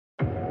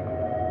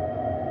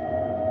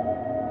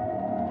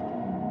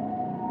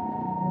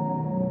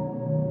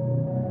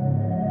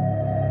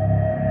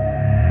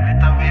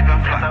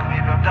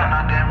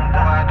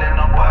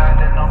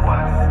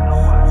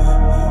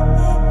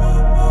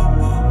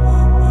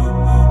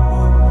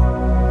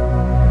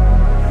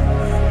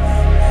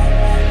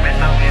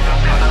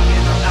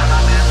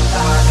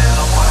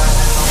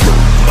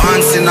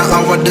In a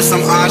hour, do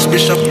some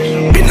archbishop.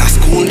 Been a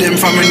school them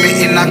from when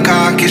me in a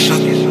car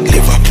shop.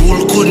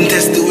 Liverpool couldn't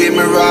test the way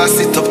me raw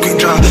sit up. Quick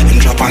draw, him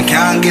drop and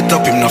can't get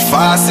up. Him not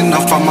fast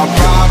enough for my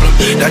problem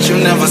that you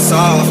never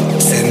solve.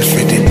 Send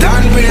for the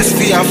down race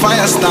for a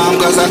firestorm,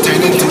 cause I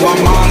turn into a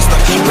monster.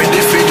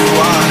 Ready for the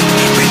war,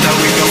 better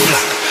with your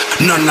black.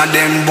 None of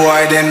them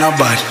boy, they no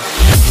bad.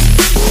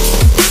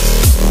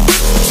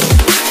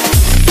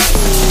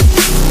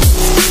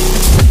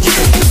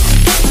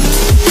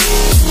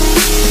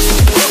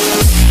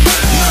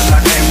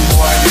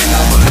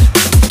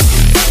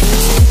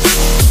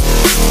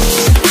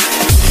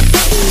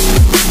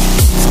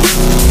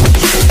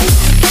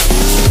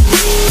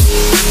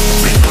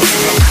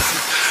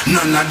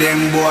 None of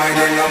them boy,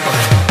 they no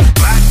bad.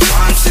 Bad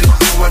pants in the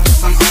hour, do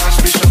some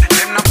archbishop.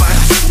 Them no bad.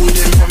 School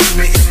them from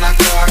me in a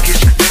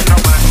carkish. Them no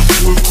bad.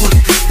 School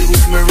couldn't take the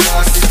with me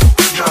raw sit up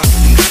the drop.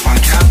 If I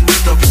can't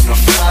beat up, no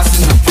fast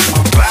enough for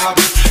my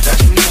Bible that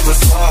you never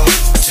saw.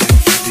 Send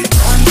for the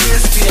damn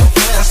race for your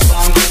fire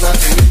song, cause I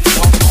turn into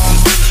a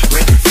monster.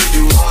 Ready for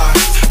the war,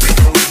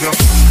 better with your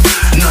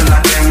phone. None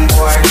of them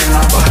boy, they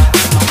no bad.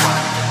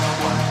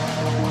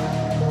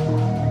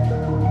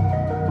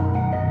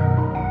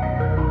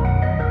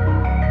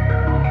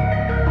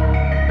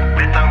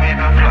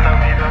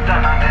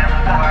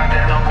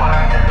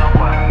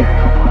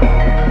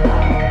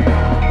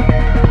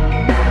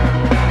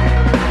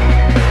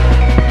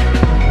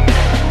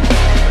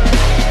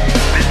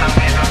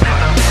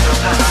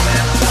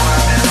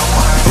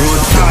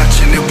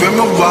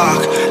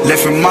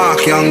 Left a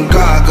mark, young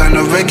gog on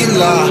a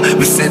regular.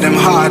 We say them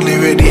hardly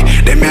ready.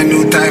 Them a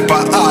new type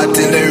of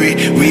artillery.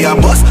 We a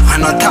bus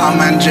and a Tom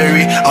and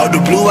Jerry. Out the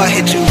blue I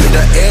hit you with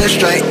an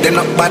airstrike. They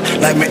not bad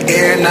like my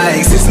air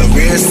Nikes. It's a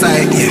rare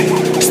sight, yeah.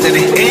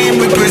 Steady aim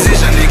with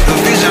precision, make the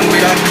vision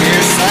with a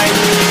clear sight.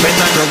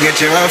 Better go get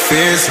your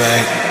affairs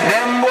right.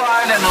 Them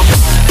boy, they not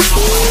bad.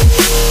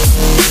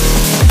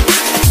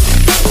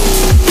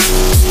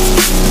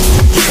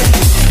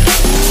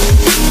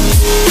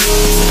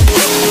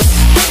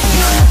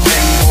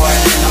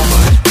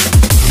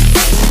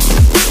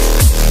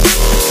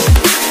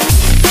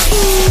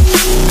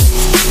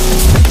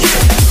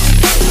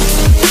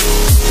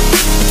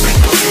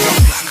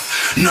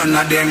 None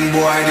of them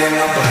boy, they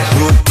no bad.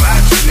 Road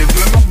bad, live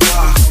with my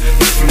bar.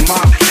 If you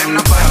mark, them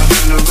no bad.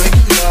 On the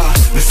regular,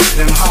 we see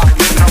them hard,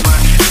 they no bad.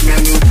 Me a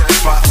new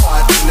type of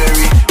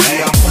artillery.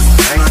 Me a bus,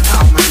 and a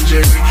Tom and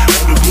Jerry.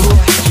 All the blue,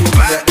 you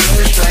with the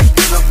airstrike,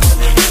 they no bad.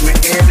 Me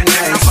every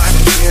night, find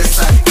the clear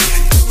sight.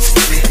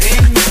 Steady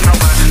aim, they no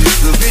bad. And it's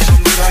the vision,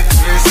 we got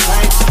clear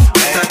sight.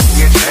 Better to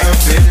get your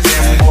fit,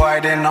 them boy,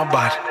 they no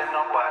bad.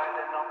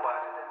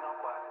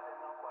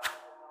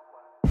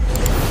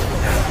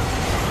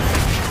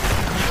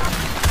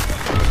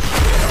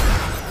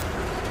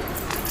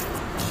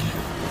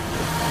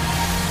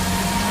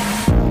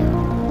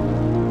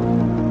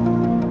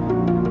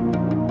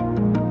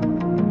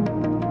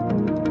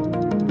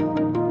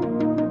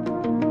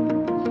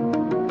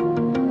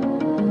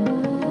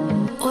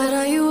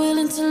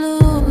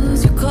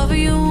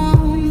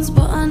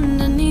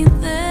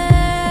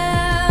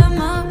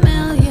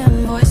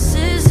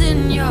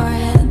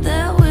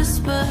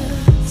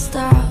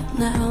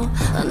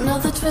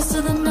 Twist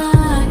of the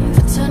knife, a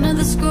turn of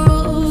the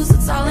screws.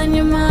 It's all in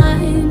your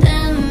mind,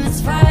 and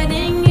it's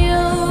fighting you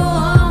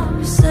on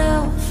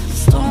yourself. The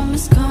storm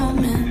is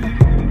coming.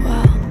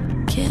 Wow,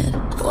 kid,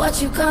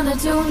 what you gonna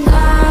do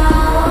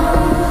now?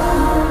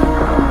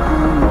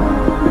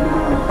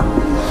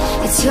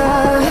 It's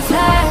your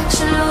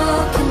reflection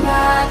looking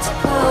back to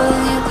pull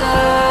you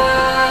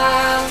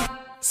down.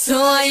 So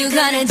are you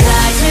gonna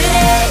die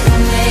today or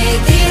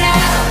make it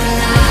out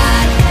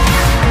alive?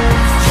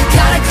 You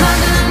gotta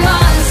conquer the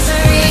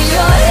monster in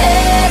your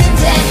head, and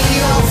then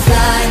you'll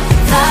fly,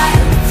 fly,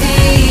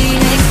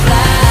 phoenix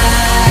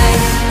fly.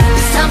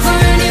 It's time for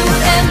a new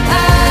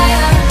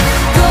empire.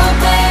 Go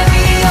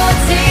bury your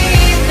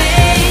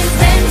demons,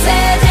 then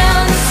tear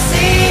down the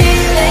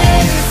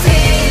ceiling,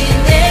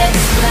 phoenix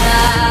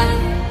fly.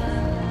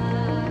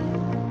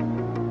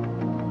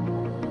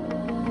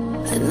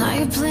 And now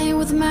you're playing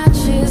with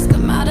matches,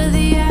 come out of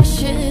the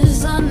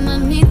ashes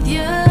underneath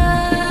you. A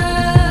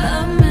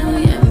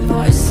million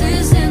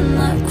voices in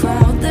the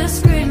crowd, they're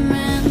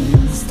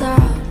screaming,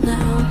 stop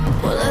now.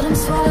 Well, let them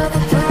swallow the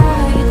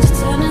pride, you're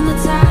turning the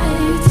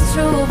tide to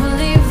true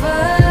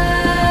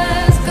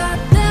believers. Got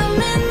them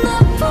in the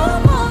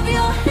palm of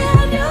your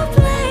hand, you're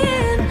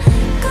playing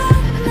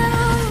God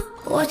now.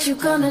 What you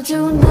gonna do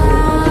now?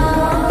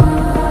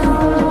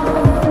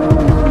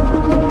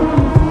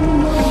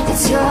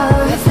 It's your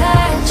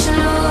reflection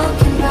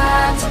looking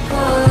back to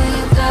pull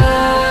you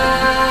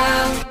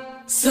down.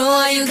 So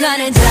are you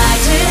gonna die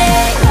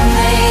today or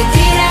make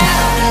it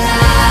out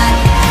alive?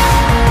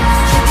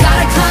 You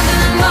gotta conquer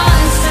the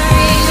monster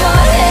in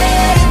your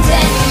head, and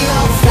then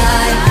you'll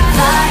fly,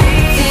 fly,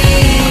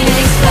 fly.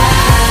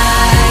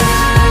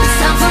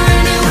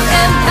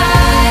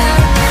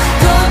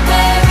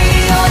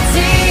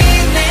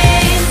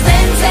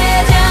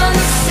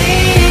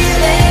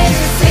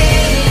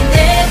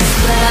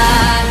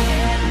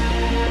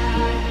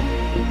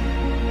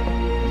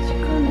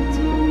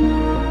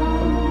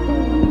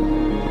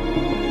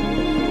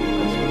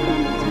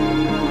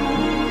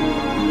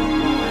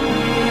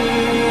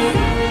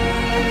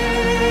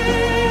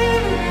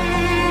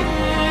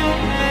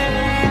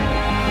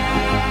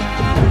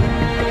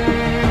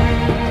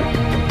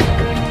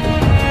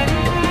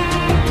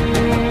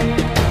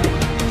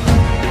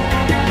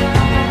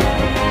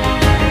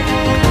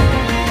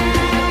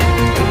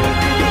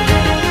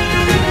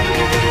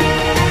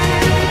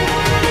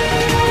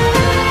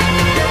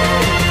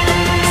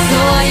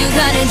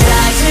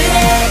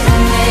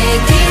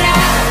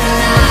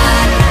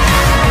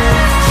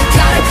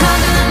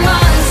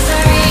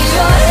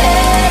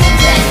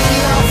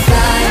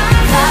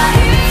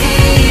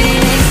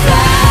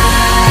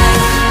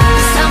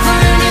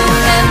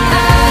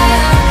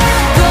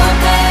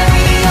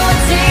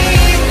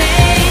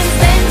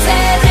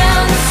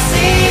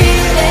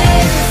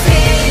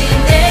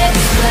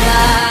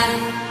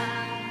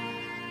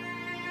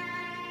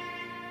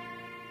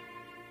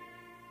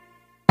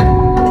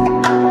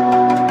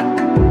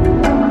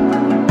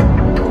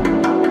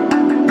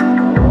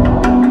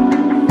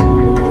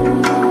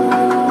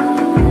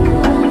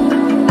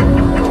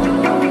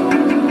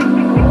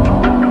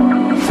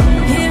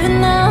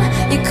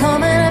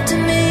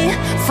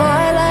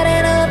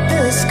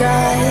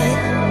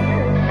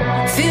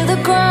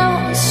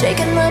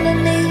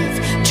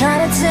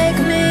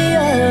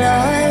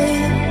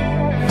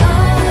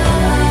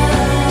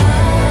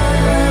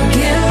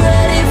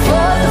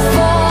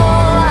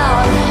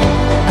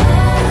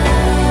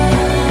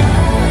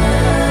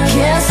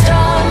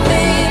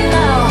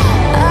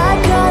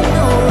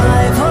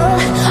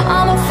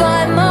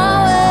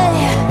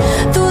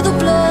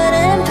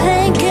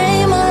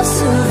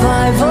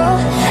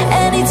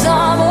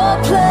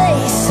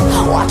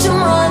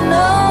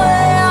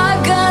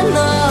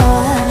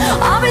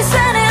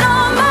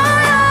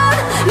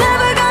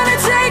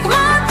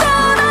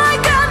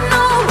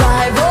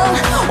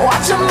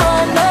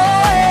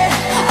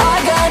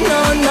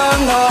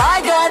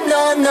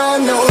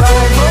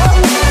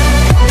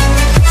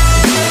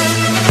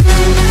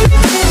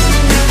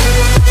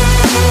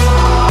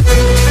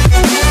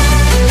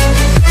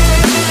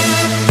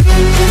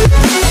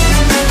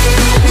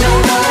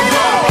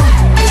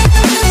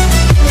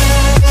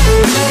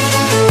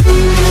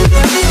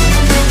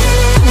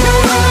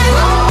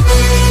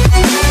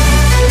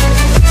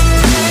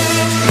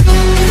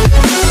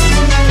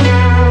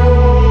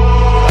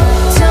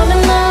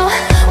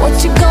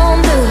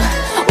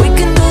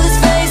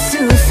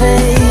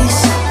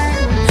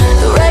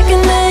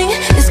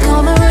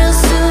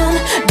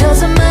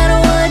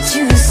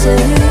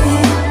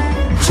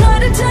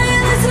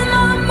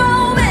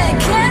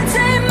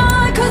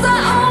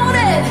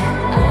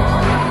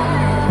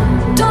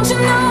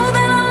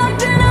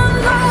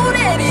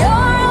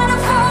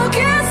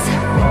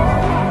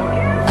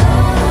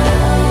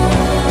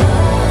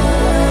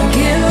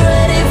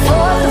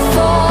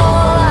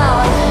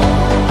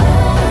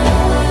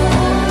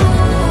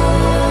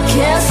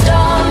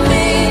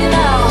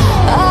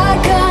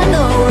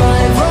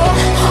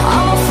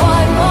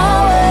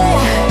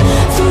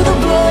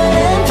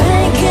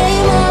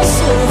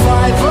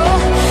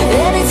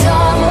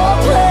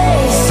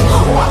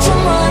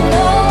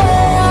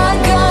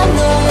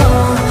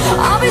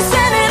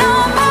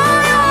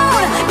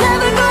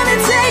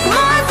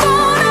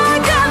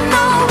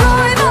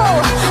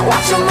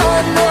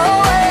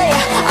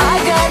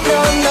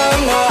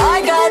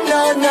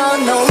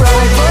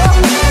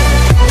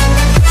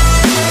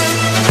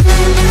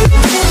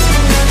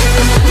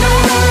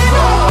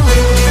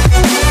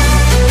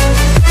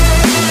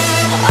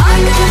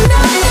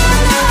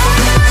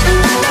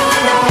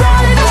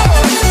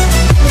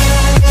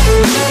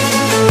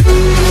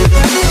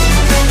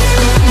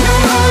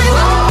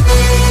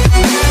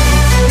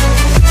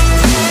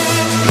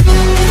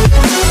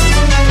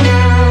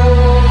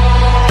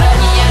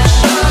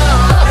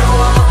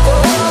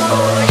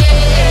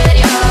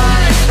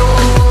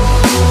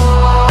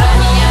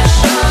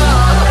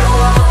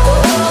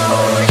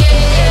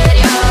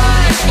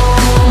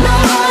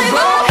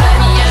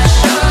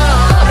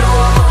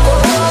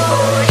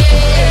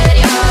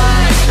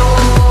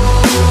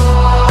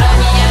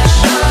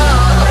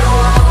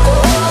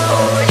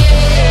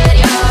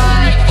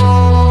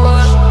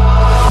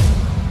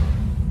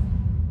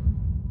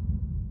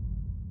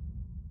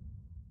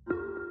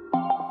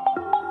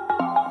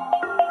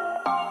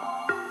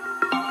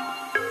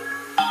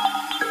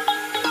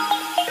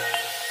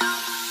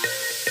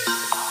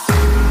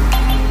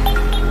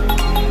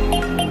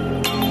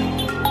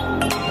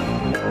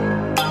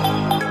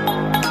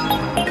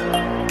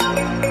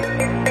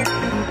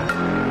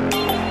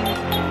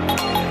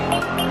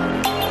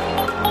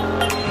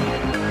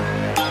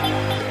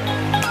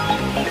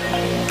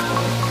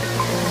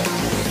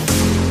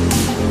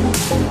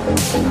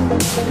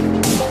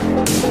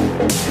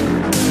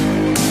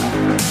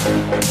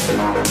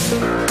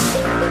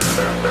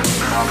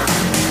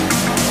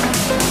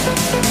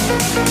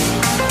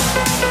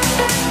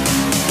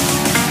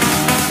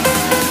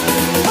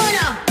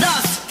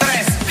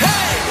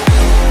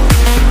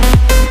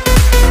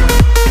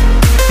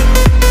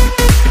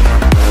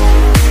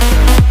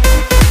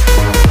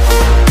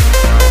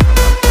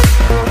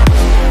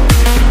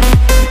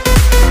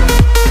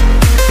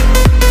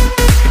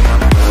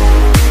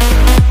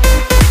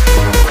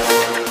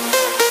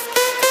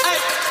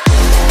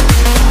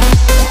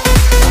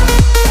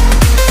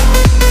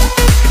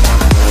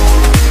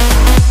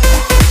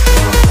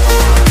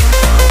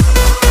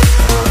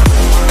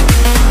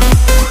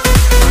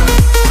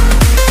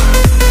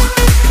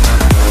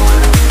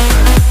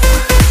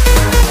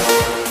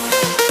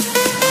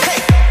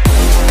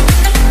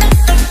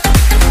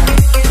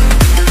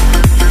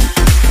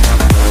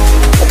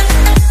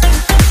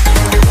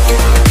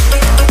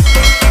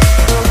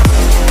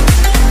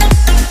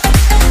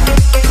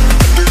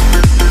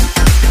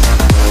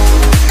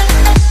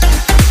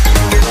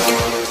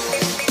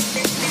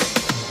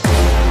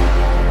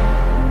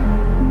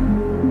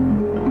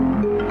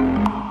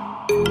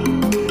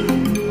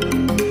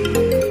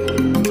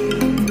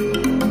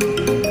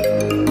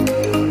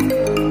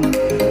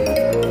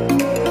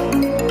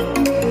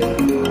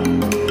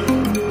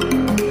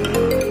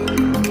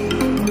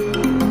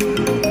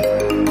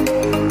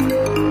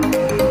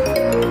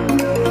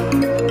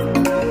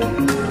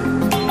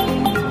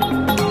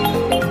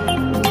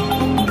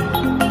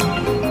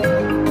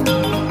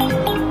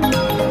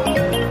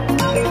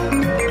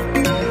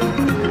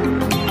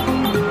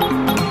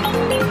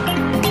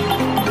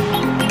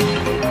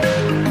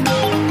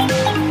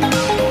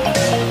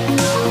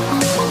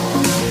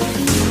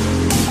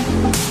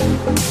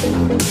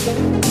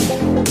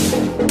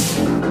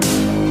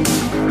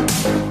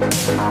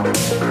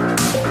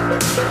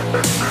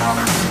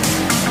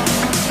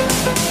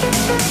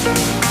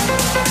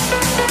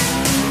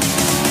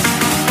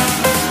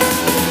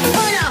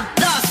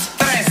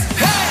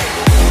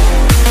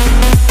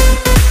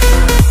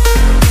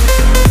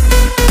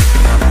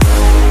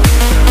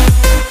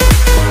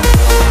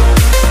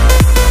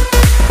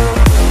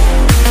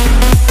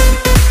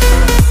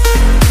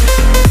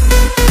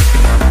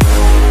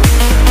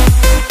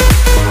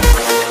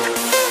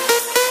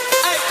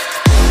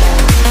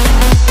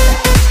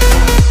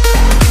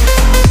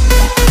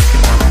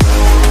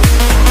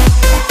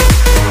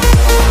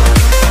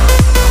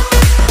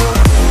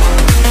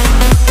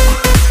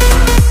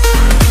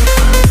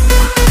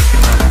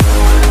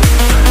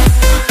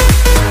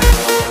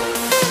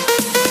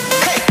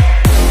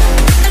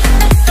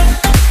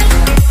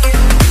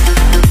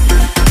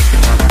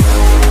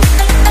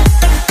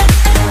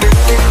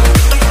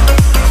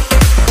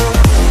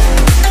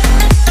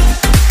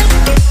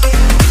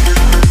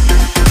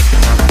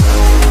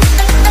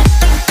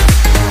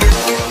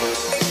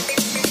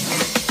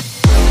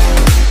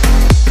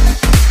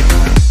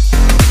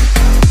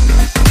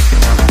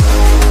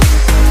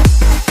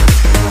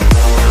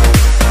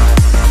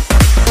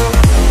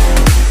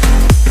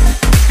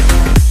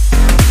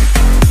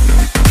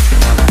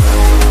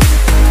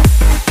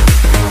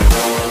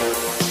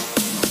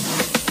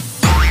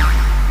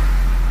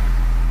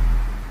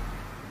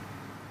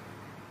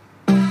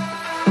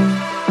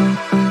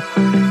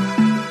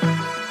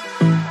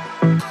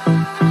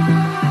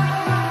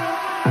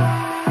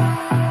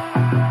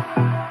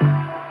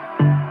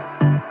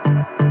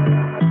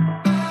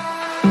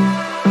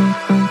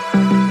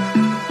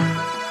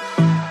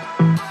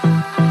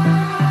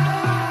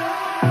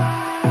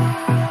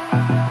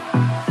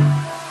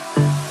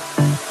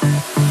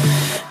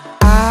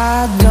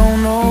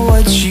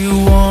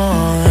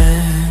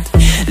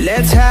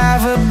 Let's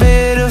have